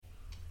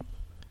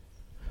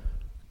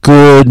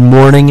Good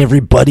morning,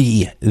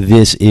 everybody.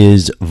 This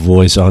is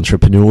Voice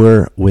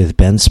Entrepreneur with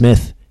Ben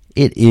Smith.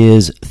 It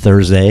is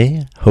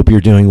Thursday. Hope you're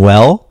doing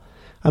well.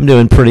 I'm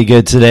doing pretty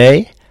good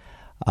today.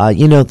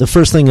 The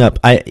first thing up,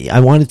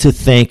 I wanted to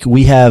thank,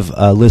 we have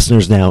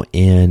listeners now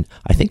in,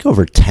 I think,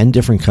 over 10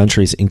 different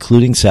countries,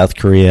 including South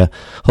Korea.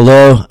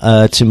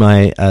 Hello to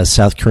my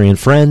South Korean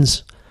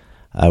friends.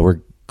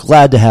 We're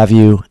glad to have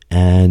you,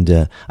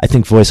 and I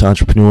think Voice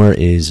Entrepreneur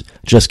is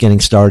just getting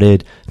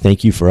started.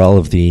 Thank you for all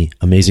of the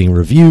amazing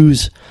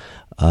reviews.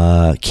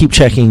 Keep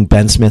checking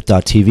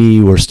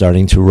bensmith.tv. We're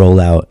starting to roll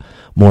out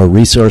more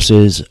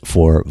resources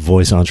for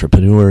voice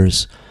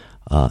entrepreneurs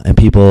and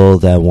people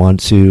that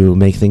want to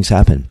make things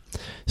happen.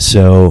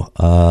 So,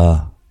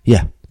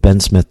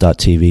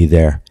 bensmith.tv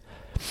there.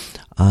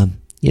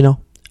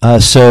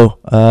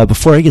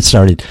 Before I get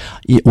started,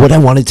 what I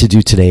wanted to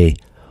do today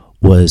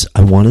was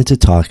I wanted to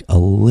talk a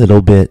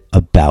little bit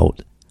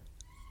about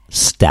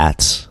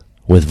stats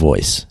with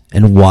voice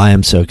and why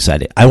I'm so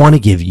excited. I want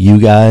to give you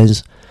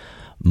guys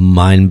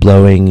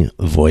mind-blowing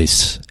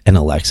voice and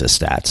Alexa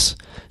stats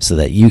so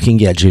that you can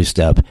get juiced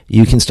up.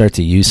 You can start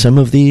to use some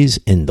of these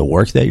in the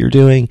work that you're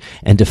doing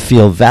and to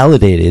feel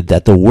validated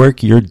that the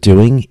work you're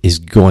doing is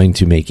going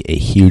to make a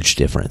huge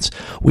difference.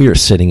 We are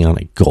sitting on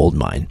a gold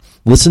mine.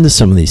 Listen to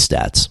some of these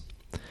stats.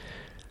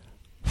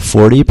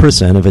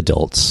 40% of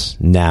adults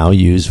now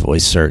use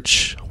voice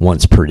search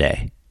once per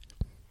day.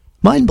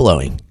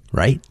 Mind-blowing,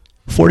 right?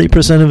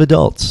 40% of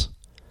adults.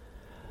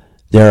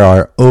 There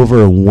are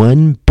over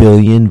 1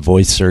 billion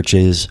voice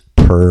searches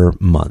per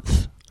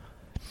month.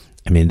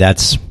 I mean,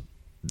 that's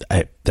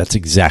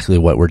exactly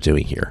what we're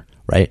doing here,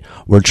 right?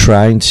 We're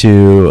trying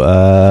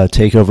to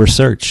take over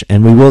search,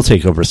 and we will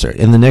take over search.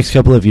 In the next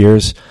couple of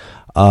years,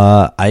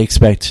 I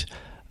expect,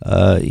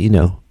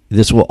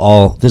 this will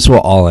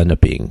all end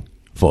up being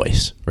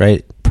voice,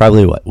 right?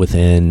 Probably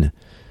within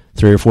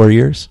 3 or 4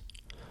 years.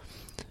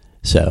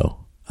 So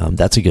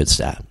that's a good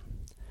stat.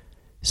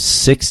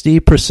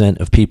 60%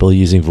 of people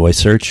using voice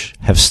search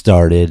have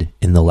started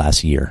in the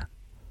last year.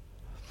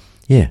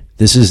 Yeah,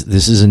 this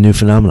is a new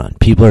phenomenon.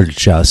 People are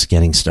just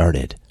getting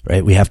started,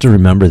 right? We have to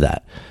remember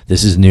that.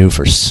 This is new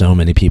for so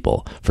many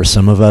people. For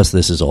some of us,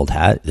 this is old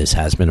hat. This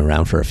has been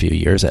around for a few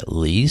years at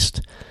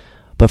least.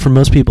 But for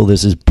most people,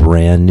 this is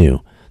brand new.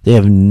 They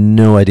have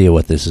no idea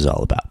what this is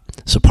all about.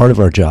 So part of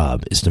our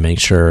job is to make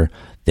sure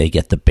they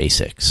get the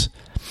basics.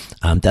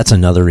 That's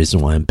another reason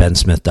why on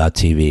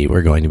bensmith.tv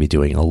we're going to be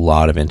doing a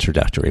lot of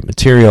introductory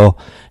material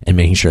and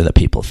making sure that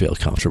people feel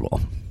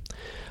comfortable.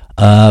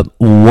 1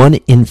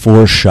 in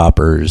 4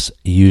 shoppers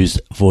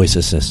used voice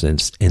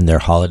assistants in their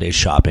holiday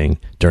shopping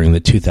during the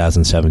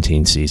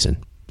 2017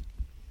 season.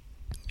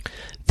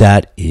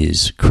 That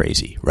is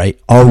crazy, right?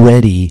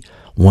 Already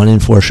 1 in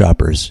 4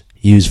 shoppers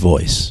use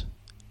voice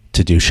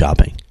to do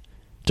shopping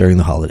during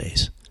the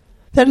holidays.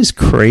 That is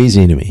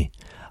crazy to me.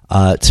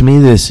 To me,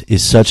 this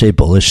is such a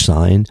bullish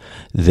sign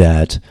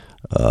that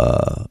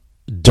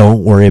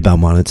don't worry about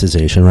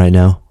monetization right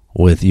now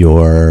with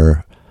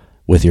your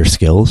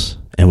skills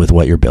and with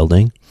what you're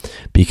building,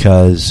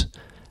 because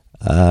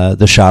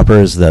the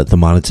shoppers, the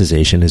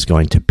monetization is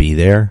going to be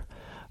there,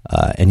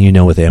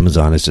 and with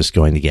Amazon, it's just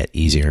going to get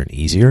easier and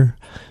easier.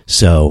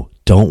 So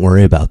don't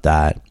worry about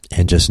that,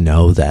 and just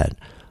know that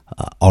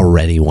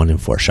already 1 in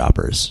 4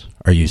 shoppers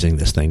are using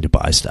this thing to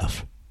buy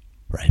stuff,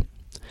 right?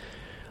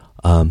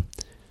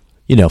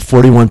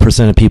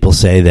 41% of people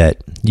say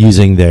that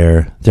using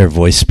their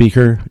voice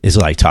speaker is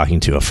like talking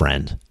to a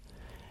friend.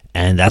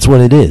 And that's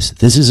what it is.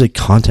 This is a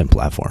content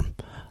platform.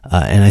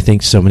 And I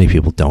think so many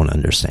people don't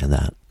understand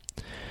that.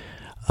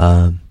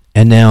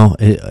 And now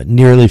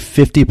nearly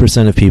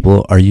 50% of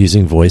people are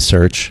using voice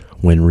search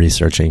when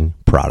researching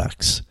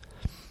products.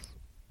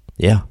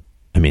 Yeah.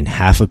 I mean,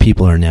 half of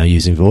people are now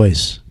using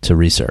voice to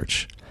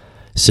research.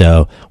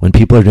 So when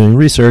people are doing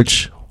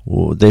research,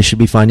 they should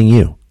be finding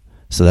you.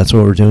 So that's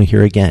what we're doing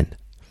here again.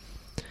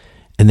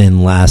 And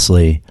then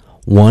lastly,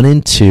 1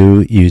 in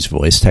 2 use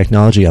voice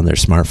technology on their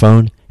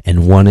smartphone,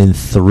 and 1 in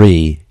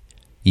 3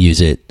 use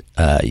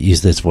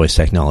this voice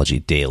technology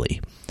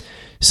daily.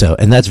 So,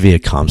 and that's via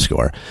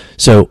ComScore.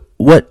 So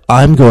what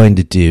I'm going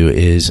to do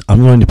is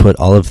I'm going to put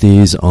all of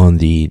these on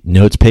the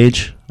notes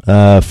page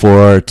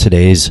for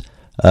today's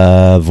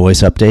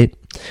voice update.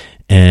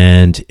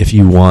 And if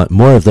you want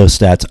more of those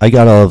stats, I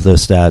got all of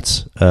those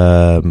stats.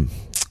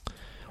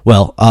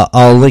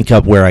 I'll link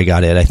up where I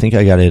got it. I think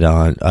I got it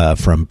on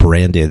from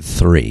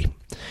Branded3.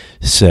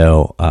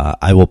 So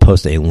I will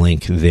post a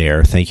link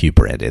there. Thank you,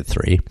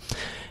 Branded3.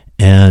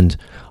 And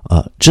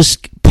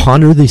just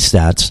ponder these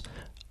stats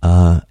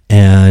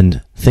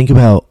and think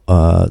about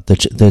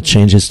the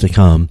changes to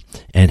come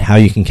and how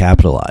you can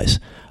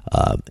capitalize.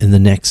 In the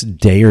next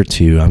day or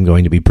two, I'm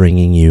going to be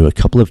bringing you a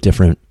couple of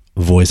different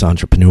voice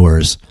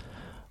entrepreneurs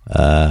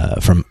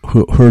from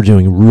who are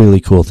doing really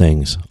cool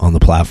things on the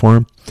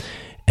platform.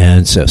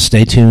 And so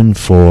stay tuned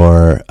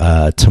for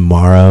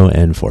tomorrow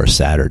and for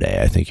Saturday.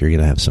 I think you're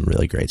going to have some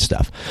really great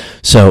stuff.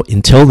 So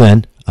until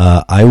then,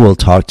 I will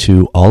talk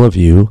to all of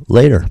you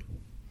later.